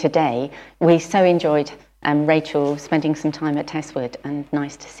today. We so enjoyed Rachel spending some time at Testwood, and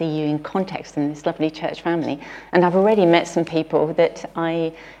nice to see you in context in this lovely church family. And I've already met some people that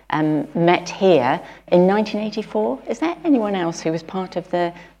I met here in 1984. Is there anyone else who was part of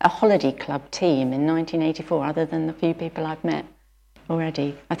a holiday club team in 1984 other than the few people I've met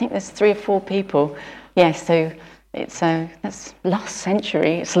already? I think there's 3 or 4 people. Yes, so it's that's last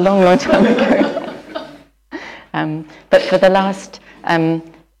century. It's a long, long time ago. But for the last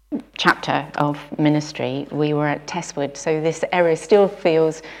chapter of ministry, we were at Testwood, so this area still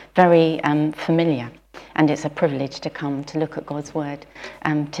feels very familiar, and it's a privilege to come to look at God's Word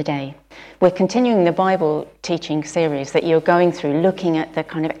today. We're continuing the Bible teaching series that you're going through, looking at the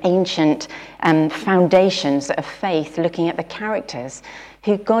kind of ancient foundations of faith, looking at the characters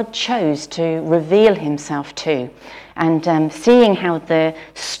who God chose to reveal himself to, and seeing how the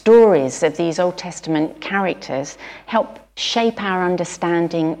stories of these Old Testament characters help shape our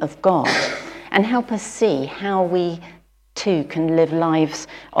understanding of God and help us see how we too can live lives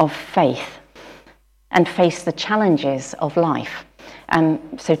of faith and face the challenges of life.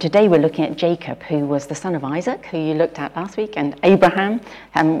 So today we're looking at Jacob, who was the son of Isaac, who you looked at last week, and Abraham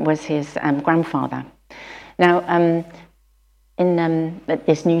was his grandfather. Now, in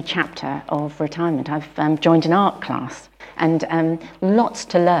this new chapter of retirement, I've joined an art class, and lots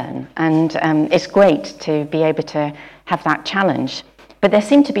to learn, and it's great to be able to have that challenge. But there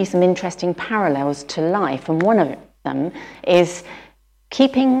seem to be some interesting parallels to life, and one of them is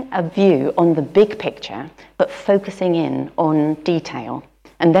keeping a view on the big picture, but focusing in on detail.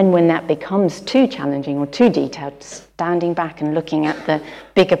 And then when that becomes too challenging or too detailed, standing back and looking at the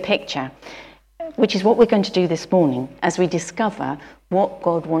bigger picture, which is what we're going to do this morning as we discover what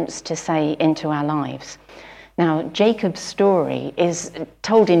God wants to say into our lives. Now, Jacob's story is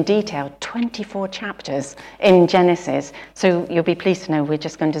told in detail, 24 chapters in Genesis. So you'll be pleased to know we're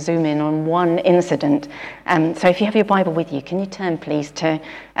just going to zoom in on one incident. So if you have your Bible with you, can you turn, please, to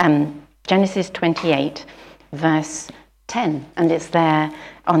Genesis 28, verse 10. And it's there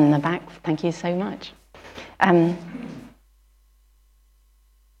on the back. Thank you so much.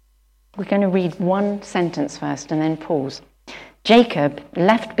 We're going to read one sentence first and then pause. Jacob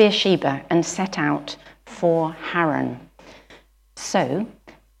left Beersheba and set out for Haran. So,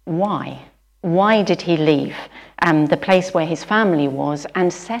 why? Why did he leave the place where his family was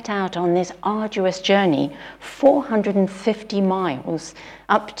and set out on this arduous journey, 450 miles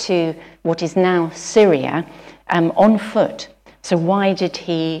up to what is now Syria, on foot? So why did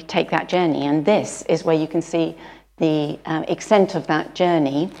he take that journey? And this is where you can see the extent of that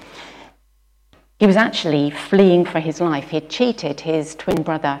journey. He was actually fleeing for his life. He had cheated his twin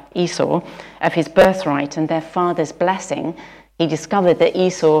brother Esau of his birthright and their father's blessing. He discovered that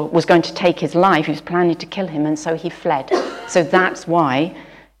Esau was going to take his life. He was planning to kill him, and so he fled. So that's why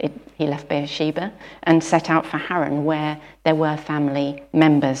he left Beersheba and set out for Haran, where there were family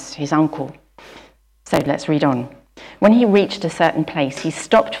members, his uncle. So let's read on. When he reached a certain place, he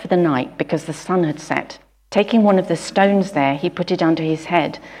stopped for the night because the sun had set. Taking one of the stones there, he put it under his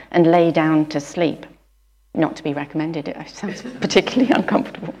head and lay down to sleep. Not to be recommended, it sounds particularly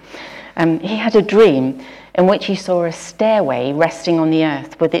uncomfortable. He had a dream in which he saw a stairway resting on the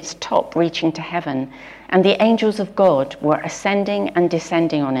earth with its top reaching to heaven, and the angels of God were ascending and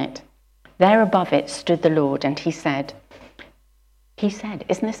descending on it. There above it stood the Lord, and he said, isn't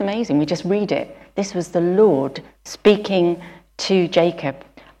this amazing? We just read it. This was the Lord speaking to Jacob.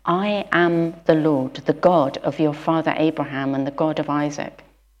 I am the Lord, the God of your father Abraham and the God of Isaac.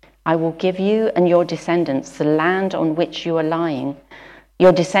 I will give you and your descendants the land on which you are lying.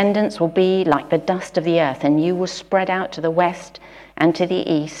 Your descendants will be like the dust of the earth, and you will spread out to the west and to the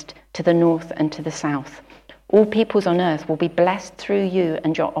east, to the north and to the south. All peoples on earth will be blessed through you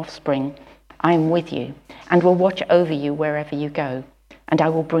and your offspring. I am with you and will watch over you wherever you go, and I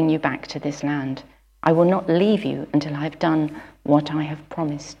will bring you back to this land. I will not leave you until I have done what I have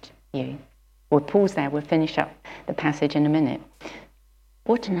promised you. We'll pause there. We'll finish up the passage in a minute.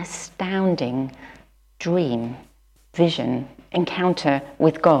 What an astounding dream, vision, encounter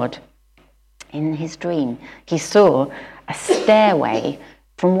with God. In his dream, he saw a stairway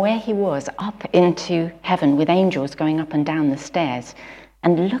from where he was up into heaven with angels going up and down the stairs.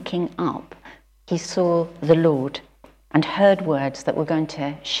 And looking up, he saw the Lord and heard words that were going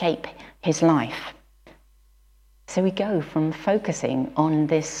to shape his life. So we go from focusing on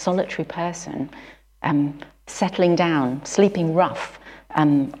this solitary person, settling down, sleeping rough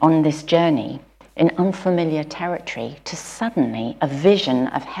on this journey in unfamiliar territory, to suddenly a vision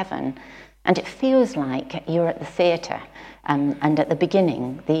of heaven. And it feels like you're at the theatre, and at the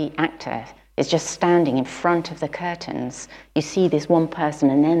beginning, the actor is just standing in front of the curtains. You see this one person,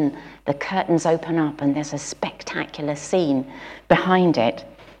 and then the curtains open up and there's a spectacular scene behind it.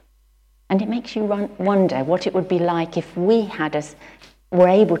 And it makes you wonder what it would be like if we were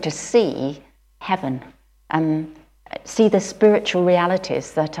able to see heaven, see the spiritual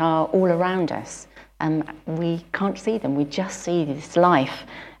realities that are all around us. We can't see them, we just see this life.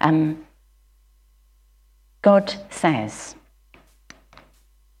 God says,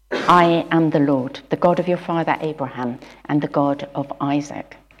 I am the Lord, the God of your father Abraham and the God of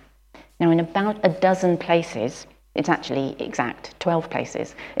Isaac. Now, in about a dozen places, it's actually exact 12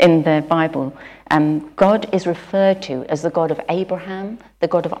 places in the Bible, God is referred to as the God of Abraham, the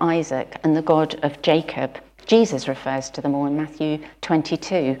God of Isaac, and the God of Jacob. Jesus refers to them all in Matthew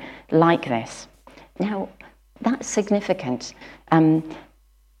 22 like this. Now, that's significant,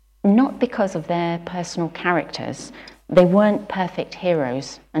 not because of their personal characters. They weren't perfect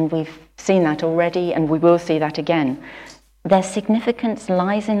heroes, and we've seen that already, and we will see that again. Their significance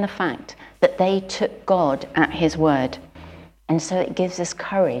lies in the fact that they took God at his word. And so it gives us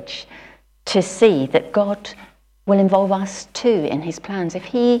courage to see that God will involve us too in his plans. If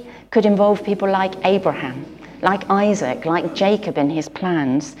he could involve people like Abraham, like Isaac, like Jacob in his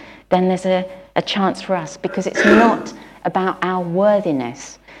plans, then there's a chance for us, because it's not about our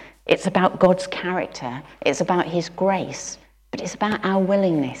worthiness. It's about God's character. It's about his grace. But it's about our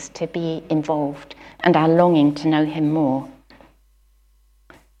willingness to be involved and our longing to know him more.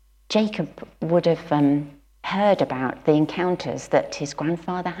 Jacob would have heard about the encounters that his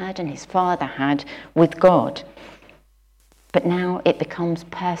grandfather had and his father had with God. But now it becomes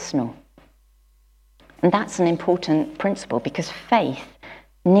personal. And that's an important principle, because faith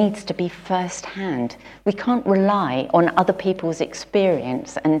needs to be first-hand. We can't rely on other people's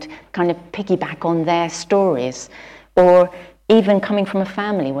experience and kind of piggyback on their stories, or even coming from a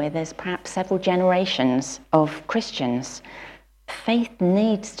family where there's perhaps several generations of Christians. Faith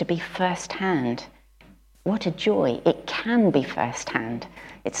needs to be first-hand. What a joy. It can be first-hand.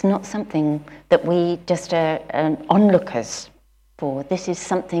 It's not something that we just are onlookers for. This is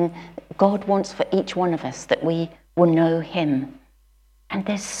something God wants for each one of us, that we will know him. And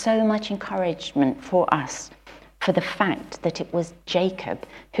there's so much encouragement for us for the fact that it was Jacob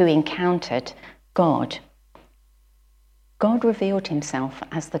who encountered God. God revealed himself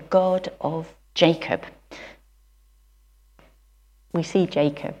as the God of Jacob. We see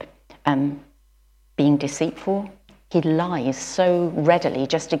Jacob being deceitful. He lies so readily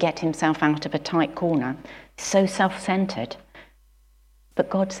just to get himself out of a tight corner, so self-centered. But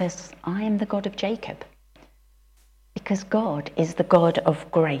God says, I am the God of Jacob. Because God is the God of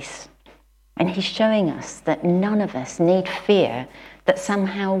grace. And he's showing us that none of us need fear that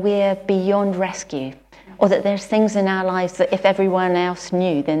somehow we're beyond rescue, or that there's things in our lives that if everyone else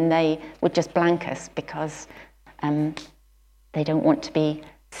knew, then they would just blank us because they don't want to be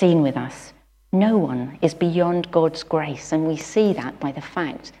seen with us. No one is beyond God's grace, and we see that by the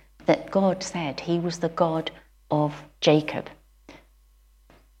fact that God said he was the God of Jacob.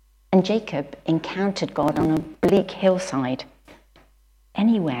 And Jacob encountered God on a bleak hillside.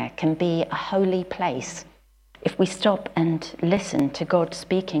 Anywhere can be a holy place if we stop and listen to God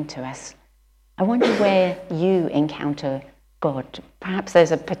speaking to us. I wonder where you encounter God. Perhaps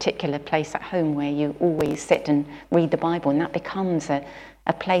there's a particular place at home where you always sit and read the Bible, and that becomes a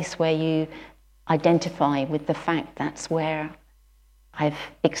place where you identify with the fact that's where I've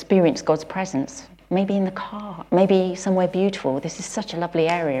experienced God's presence. Maybe in the car, maybe somewhere beautiful. This is such a lovely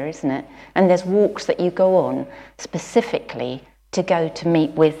area, isn't it? And there's walks that you go on specifically to go to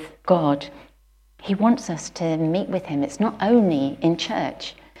meet with God. He wants us to meet with him. It's not only in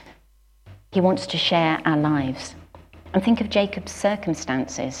church. He wants to share our lives. And think of Jacob's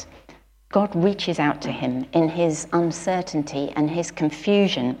circumstances. God reaches out to him in his uncertainty and his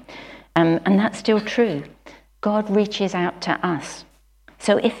confusion. And that's still true. God reaches out to us.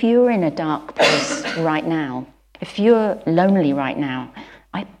 So if you're in a dark place right now, if you're lonely right now,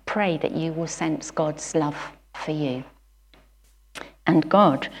 I pray that you will sense God's love for you. And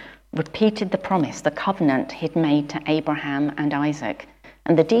God repeated the promise, the covenant he'd made to Abraham and Isaac.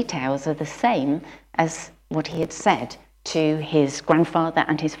 And the details are the same as what he had said to his grandfather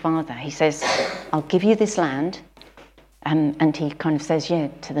and his father. He says, I'll give you this land. And he kind of says,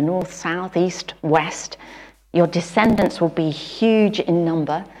 to the north, south, east, west. Your descendants will be huge in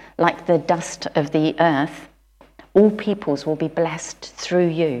number, like the dust of the earth. All peoples will be blessed through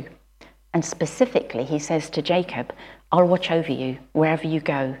you. And specifically, he says to Jacob, I'll watch over you wherever you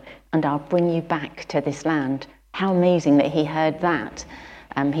go, and I'll bring you back to this land. How amazing that he heard that.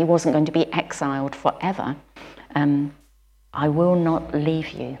 He wasn't going to be exiled forever. I will not leave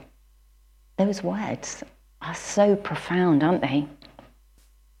you. those words are so profound, aren't they?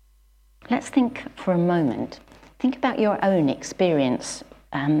 Let's think for a moment. Think about your own experience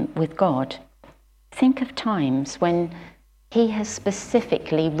with God. Think of times when he has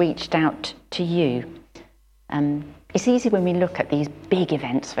specifically reached out to you. It's easy when we look at these big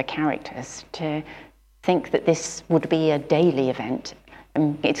events for characters to think that this would be a daily event.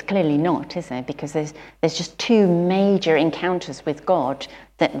 It's clearly not, is there? Because there's just two major encounters with God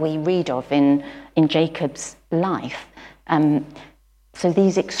that we read of in Jacob's life. So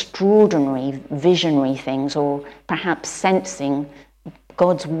these extraordinary visionary things, or perhaps sensing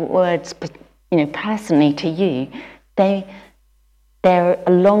God's words, personally to you, they're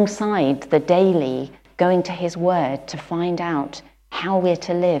alongside the daily going to his word to find out how we're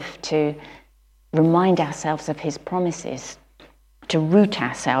to live, to remind ourselves of his promises, to root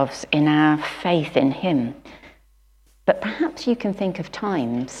ourselves in our faith in him. But perhaps you can think of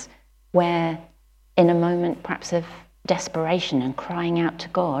times where, in a moment perhaps of desperation and crying out to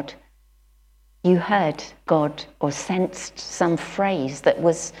God, you heard God or sensed some phrase that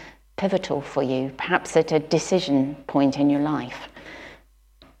was pivotal for you, perhaps at a decision point in your life.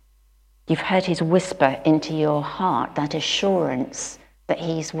 You've heard his whisper into your heart, that assurance that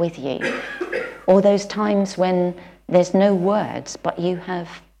he's with you. Or those times when there's no words, but you have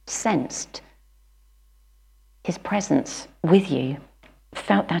sensed his presence with you,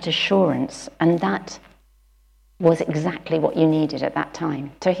 felt that assurance, and that was exactly what you needed at that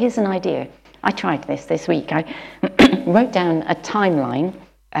time. So here's an idea. I tried this week. I wrote down a timeline.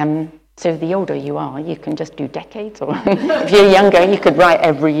 So the older you are, you can just do decades, or if you're younger, you could write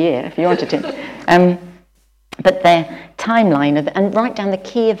every year if you wanted to. But the timeline and write down the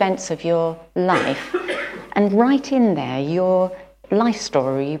key events of your life, and write in there your life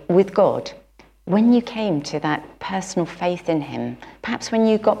story with God. When you came to that personal faith in him, perhaps when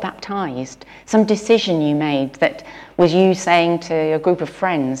you got baptized, some decision you made that was you saying to a group of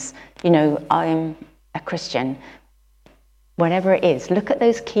friends, I'm a Christian. Whatever it is, look at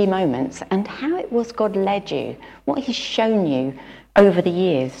those key moments and how it was God led you, what he's shown you over the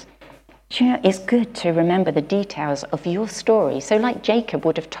years. It's good to remember the details of your story. So like Jacob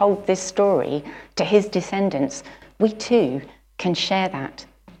would have told this story to his descendants, we too can share that.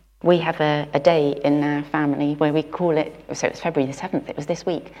 We have a day in our family where we call it, so it's February the 7th, it was this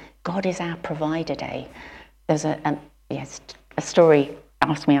week, God is our provider day. There's a story,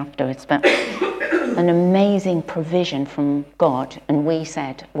 ask me afterwards, but an amazing provision from God, and we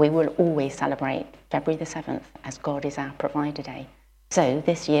said we will always celebrate February the 7th as God is our provider day. So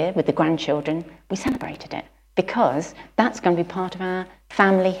this year with the grandchildren, we celebrated it because that's going to be part of our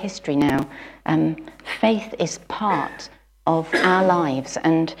family history now. Faith is part of our lives,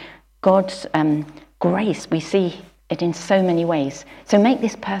 and God's grace, we see it in so many ways. So make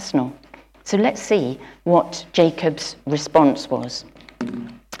this personal. So let's see what Jacob's response was.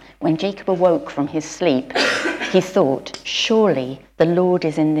 When Jacob awoke from his sleep, he thought, surely the Lord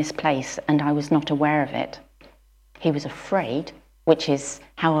is in this place and I was not aware of it. He was afraid, which is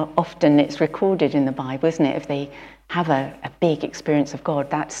how often it's recorded in the Bible, isn't it? If they have a big experience of God,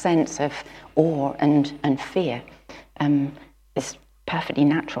 that sense of awe and fear is perfectly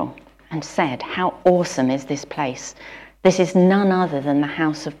natural, and said, how awesome is this place? This is none other than the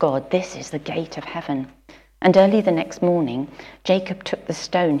house of God. This is the gate of heaven. And early the next morning, Jacob took the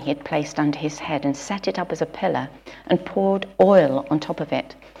stone he had placed under his head and set it up as a pillar and poured oil on top of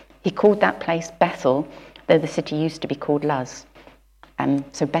it. He called that place Bethel, though the city used to be called Luz.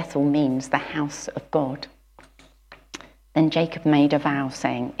 So Bethel means the house of God. Then Jacob made a vow,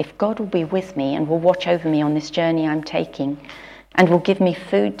 saying, if God will be with me and will watch over me on this journey I'm taking, and will give me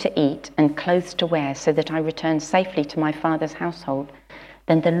food to eat and clothes to wear so that I return safely to my father's household,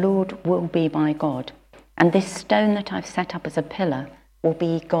 then the Lord will be my God. And this stone that I've set up as a pillar will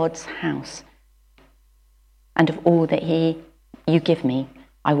be God's house. And of all that you give me,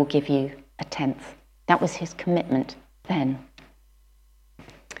 I will give you a tenth. That was his commitment then.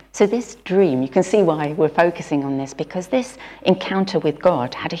 So this dream, you can see why we're focusing on this, because this encounter with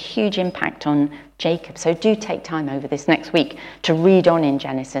God had a huge impact on Jacob. So do take time over this next week to read on in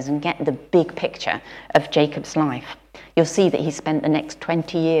Genesis and get the big picture of Jacob's life. You'll see that he spent the next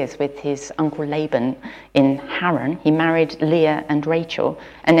 20 years with his uncle Laban in Haran. He married Leah and Rachel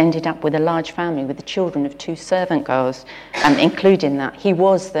and ended up with a large family with the children of 2 servant girls, including that. He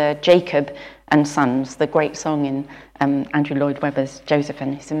was the Jacob and Sons, the great song in Andrew Lloyd Webber's Joseph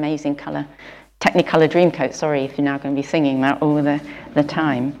and his amazing Technicolor Dreamcoat. Sorry if you're now going to be singing that all the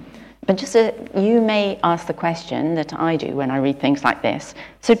time. But just you may ask the question that I do when I read things like this.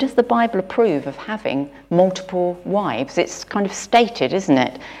 So does the Bible approve of having multiple wives? It's kind of stated, isn't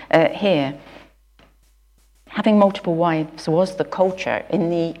it, here. Having multiple wives was the culture in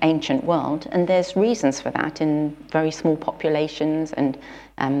the ancient world, and there's reasons for that in very small populations and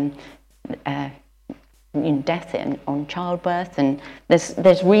in death on childbirth, and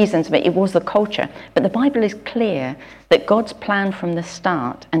there's reasons, but it was the culture. But the Bible is clear that God's plan from the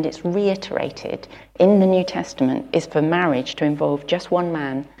start, and it's reiterated in the New Testament, is for marriage to involve just one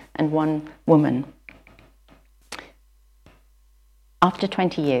man and one woman. After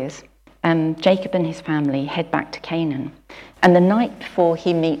 20 years, Jacob and his family head back to Canaan. And the night before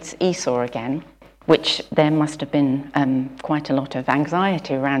he meets Esau again, which there must have been quite a lot of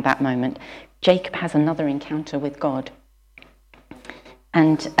anxiety around that moment, Jacob has another encounter with God.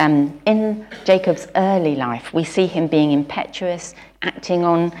 And in Jacob's early life, we see him being impetuous, acting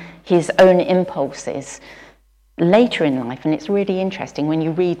on his own impulses. Later in life, and it's really interesting, when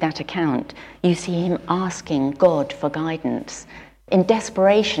you read that account, you see him asking God for guidance. In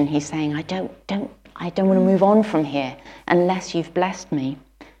desperation, he's saying, I don't want to move on from here unless you've blessed me.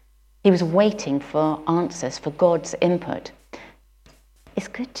 He was waiting for answers, for God's input. It's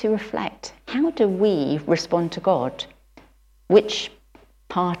good to reflect. How do we respond to God? Which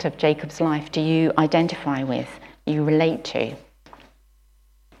part of Jacob's life do you identify with, you relate to?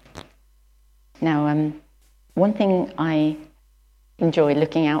 Now, one thing I enjoy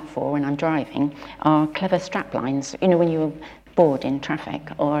looking out for when I'm driving are clever strap lines. You know, when you're bored in traffic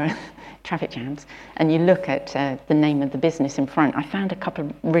or traffic jams and you look at the name of the business in front. I found a couple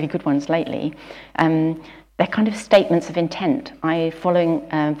of really good ones lately. They're kind of statements of intent. Following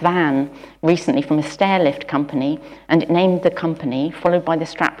a van recently from a stairlift company, and it named the company, followed by the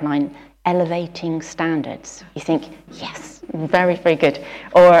strapline, Elevating Standards. You think, yes, very, very good.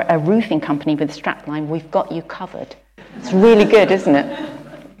 Or a roofing company with a strapline, We've got you covered. It's really good, isn't it?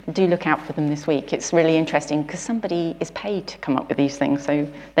 Do look out for them this week. It's really interesting because somebody is paid to come up with these things, so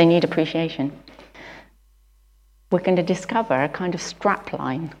they need appreciation. We're going to discover a kind of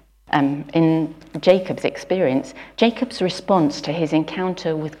strapline in Jacob's experience. Jacob's response to his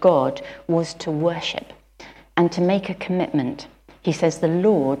encounter with God was to worship and to make a commitment. He says, the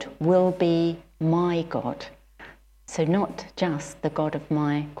Lord will be my God. So not just the God of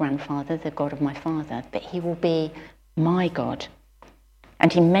my grandfather, the God of my father, but he will be my God.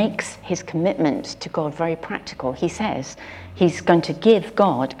 And he makes his commitment to God very practical. He says he's going to give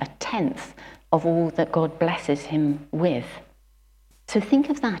God 1/10 of all that God blesses him with. So think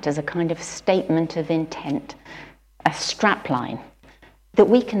of that as a kind of statement of intent, a strapline that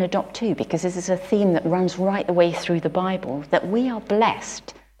we can adopt too, because this is a theme that runs right the way through the Bible, that we are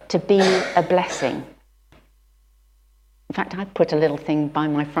blessed to be a blessing. In fact, I put a little thing by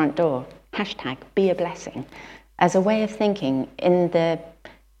my front door, #be a blessing, as a way of thinking in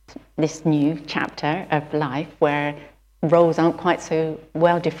this new chapter of life where roles aren't quite so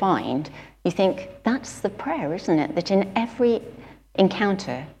well defined. You think that's the prayer, isn't it? That in every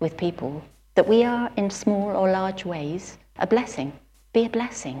encounter with people, that we are in small or large ways a blessing. Be a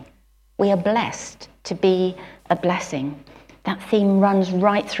blessing. We are blessed to be a blessing. That theme runs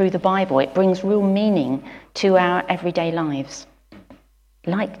right through the Bible. It brings real meaning to our everyday lives.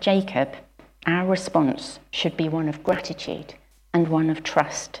 Like Jacob, our response should be one of gratitude and one of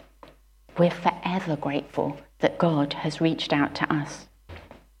trust. We're forever grateful that God has reached out to us.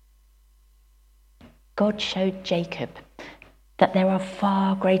 God showed Jacob that there are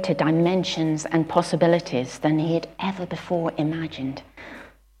far greater dimensions and possibilities than he had ever before imagined.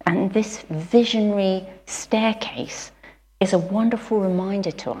 And this visionary staircase is a wonderful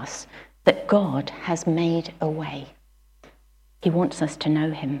reminder to us that God has made a way. He wants us to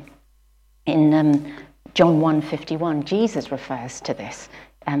know him. In John 1:51, Jesus refers to this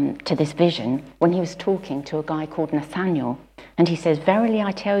vision when he was talking to a guy called Nathanael. And he says, "Verily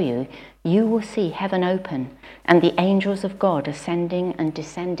I tell you, you will see heaven open and the angels of God ascending and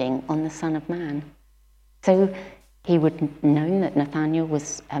descending on the Son of Man." So he would have known that Nathanael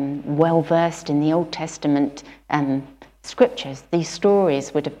was well versed in the Old Testament scriptures. These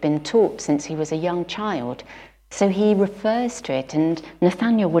stories would have been taught since he was a young child. So he refers to it, and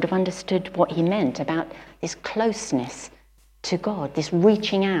Nathanael would have understood what he meant about this closeness to God, this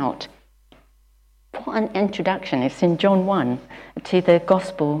reaching out. What an introduction. It's in John 1 to the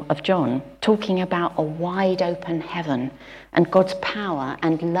Gospel of John, talking about a wide open heaven and God's power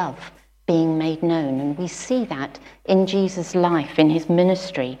and love being made known. And we see that in Jesus' life, in his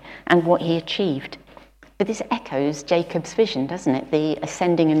ministry, and what he achieved. But this echoes Jacob's vision, doesn't it? The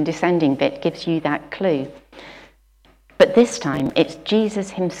ascending and descending bit gives you that clue. But this time, it's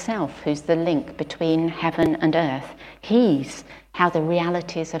Jesus himself who's the link between heaven and earth. He's how the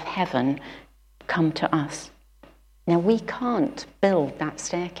realities of heaven come to us. Now, we can't build that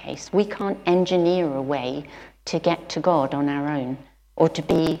staircase. We can't engineer a way to get to God on our own, or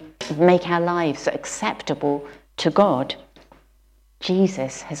to make our lives acceptable to God.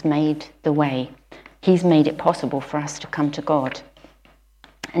 Jesus has made the way. He's made it possible for us to come to God.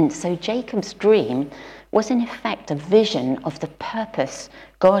 And so Jacob's dream was in effect a vision of the purpose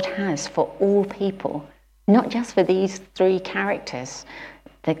God has for all people, not just for these three characters,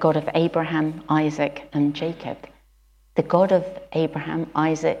 the God of Abraham, Isaac, and Jacob. The God of Abraham,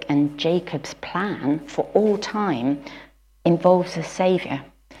 Isaac, and Jacob's plan for all time involves a Saviour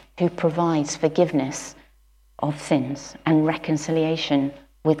who provides forgiveness of sins and reconciliation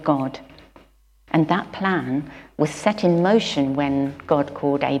with God. And that plan was set in motion when God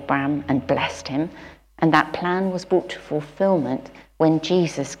called Abraham and blessed him, and that plan was brought to fulfillment when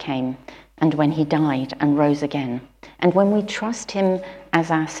Jesus came and when he died and rose again. And when we trust him as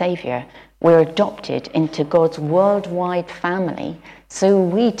our Saviour, we're adopted into God's worldwide family, so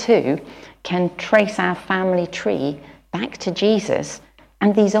we too can trace our family tree back to Jesus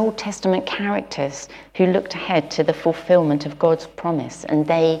and these Old Testament characters who looked ahead to the fulfillment of God's promise, and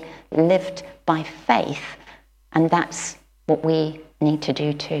they lived by faith, and that's what we need to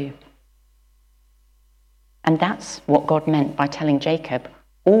do too. And that's what God meant by telling Jacob,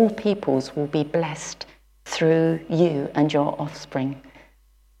 all peoples will be blessed through you and your offspring.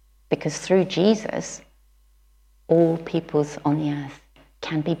 Because through Jesus, all peoples on the earth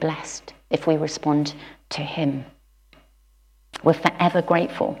can be blessed if we respond to him. We're forever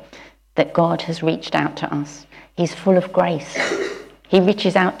grateful that God has reached out to us. He's full of grace. He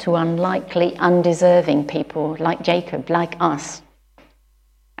reaches out to unlikely, undeserving people like Jacob, like us.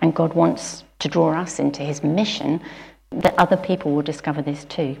 And God wants to draw us into his mission that other people will discover this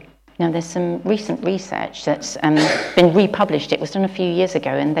too. Now, there's some recent research that's been republished. It was done a few years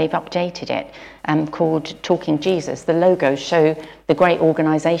ago, and they've updated it, called Talking Jesus. The logos show the great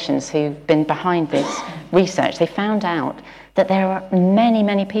organisations who've been behind this research. They found out that there are many,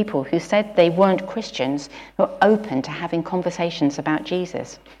 many people who said they weren't Christians who are open to having conversations about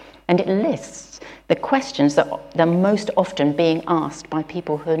Jesus. And it lists the questions that are most often being asked by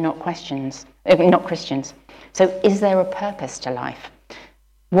people who are not Christians. So, is there a purpose to life?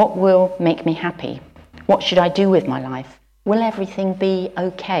 What will make me happy? What should I do with my life? Will everything be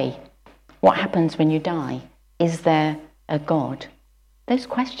okay? What happens when you die? Is there a God? Those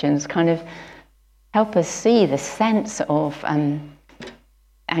questions kind of help us see the sense of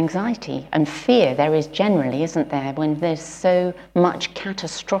anxiety and fear there is generally, isn't there, when there's so much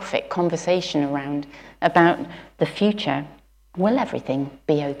catastrophic conversation around about the future. Will everything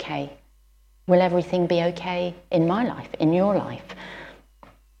be okay? Will everything be okay in my life, in your life?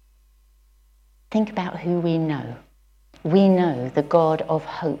 Think about who we know. We know the God of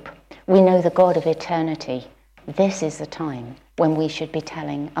hope. We know the God of eternity. This is the time when we should be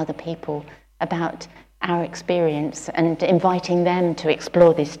telling other people about our experience and inviting them to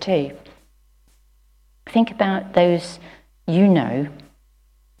explore this too. Think about those you know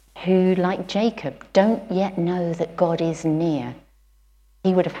who, like Jacob, don't yet know that God is near.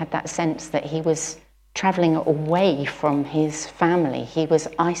 He would have had that sense that he was travelling away from his family. He was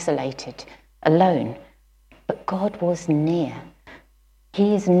isolated, alone. But God was near.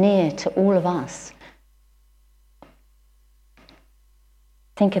 He is near to all of us.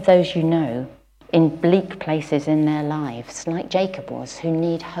 Think of those you know in bleak places in their lives, like Jacob was, who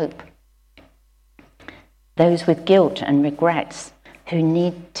need hope. Those with guilt and regrets who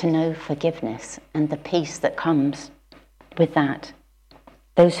need to know forgiveness and the peace that comes with that.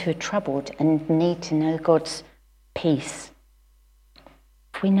 Those who are troubled and need to know God's peace.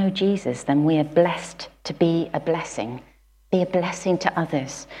 If we know Jesus, then we are blessed to be a blessing to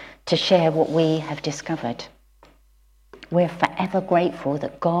others, to share what we have discovered. We're forever grateful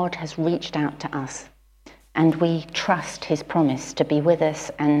that God has reached out to us, and we trust his promise to be with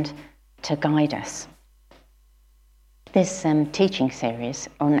us and to guide us. This teaching series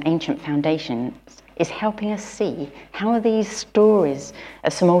on ancient foundations is helping us see how these stories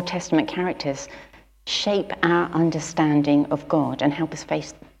of some Old Testament characters shape our understanding of God and help us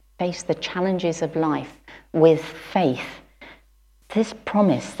face the challenges of life with faith. This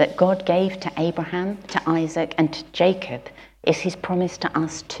promise that God gave to Abraham, to Isaac, and to Jacob is his promise to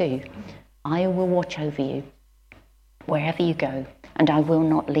us too. I will watch over you wherever you go, and I will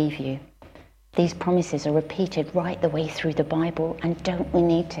not leave you. These promises are repeated right the way through the Bible, and don't we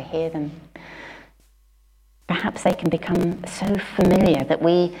need to hear them? Perhaps they can become so familiar that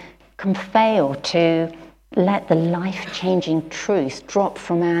we can fail to let the life-changing truth drop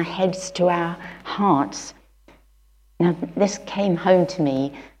from our heads to our hearts. Now, this came home to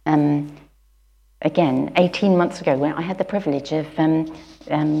me again, 18 months ago, when I had the privilege of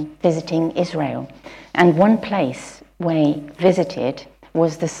visiting Israel. And one place we visited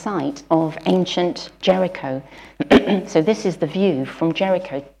was the site of ancient Jericho. So this is the view from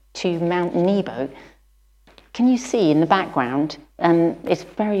Jericho to Mount Nebo. Can you see in the background? It's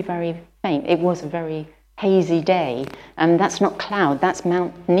very, very faint. It was a very hazy day. That's not cloud, that's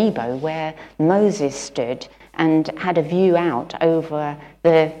Mount Nebo, where Moses stood and had a view out over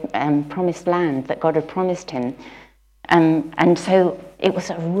the promised land that God had promised him. And so it was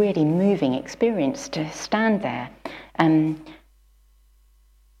a really moving experience to stand there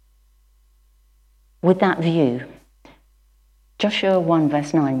with that view. Joshua 1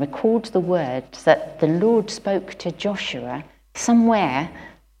 verse 9 records the words that the Lord spoke to Joshua somewhere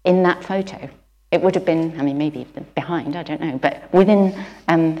in that photo. It would have been, maybe behind, I don't know, but within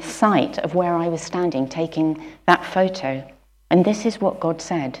sight of where I was standing taking that photo. And this is what God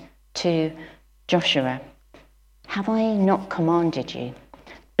said to Joshua. Have I not commanded you?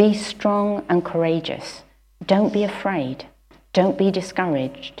 Be strong and courageous. Don't be afraid. Don't be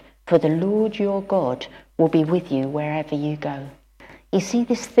discouraged, for the Lord your God will be with you wherever you go. You see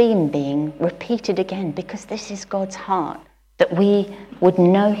this theme being repeated again because this is God's heart, that we would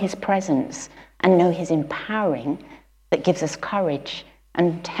know his presence and know his empowering that gives us courage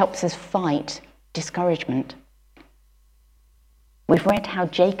and helps us fight discouragement. We've read how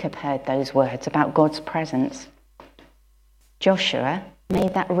Jacob heard those words about God's presence. Joshua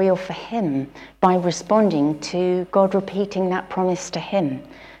made that real for him by responding to God repeating that promise to him,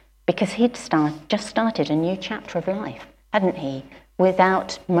 because he'd just started a new chapter of life, hadn't he?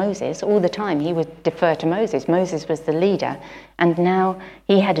 Without Moses, all the time he would defer to Moses. Moses was the leader, and now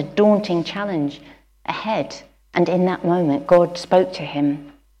he had a daunting challenge ahead. And in that moment, God spoke to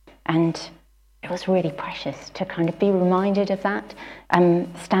him, and it was really precious to kind of be reminded of that,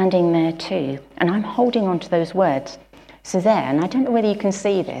 standing there too. And I'm holding on to those words. So there, and I don't know whether you can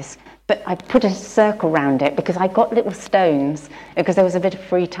see this, but I put a circle around it because I got little stones because there was a bit of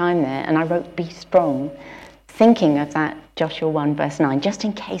free time there, and I wrote "Be strong," thinking of that Joshua 1 verse 9, just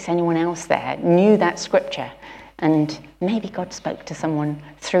in case anyone else there knew that scripture, and maybe God spoke to someone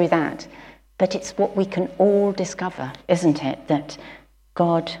through that. But it's what we can all discover, isn't it, that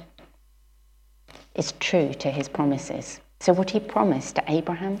God is true to his promises. So what he promised to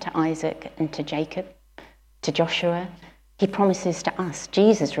Abraham, to Isaac, and to Jacob, to Joshua, he promises to us.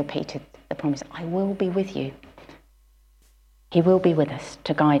 Jesus repeated the promise, I will be with you. He will be with us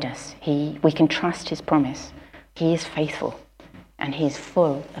to guide us. We can trust his promise. He is faithful and he is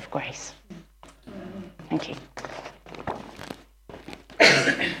full of grace. Thank you.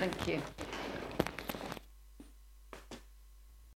 Thank you.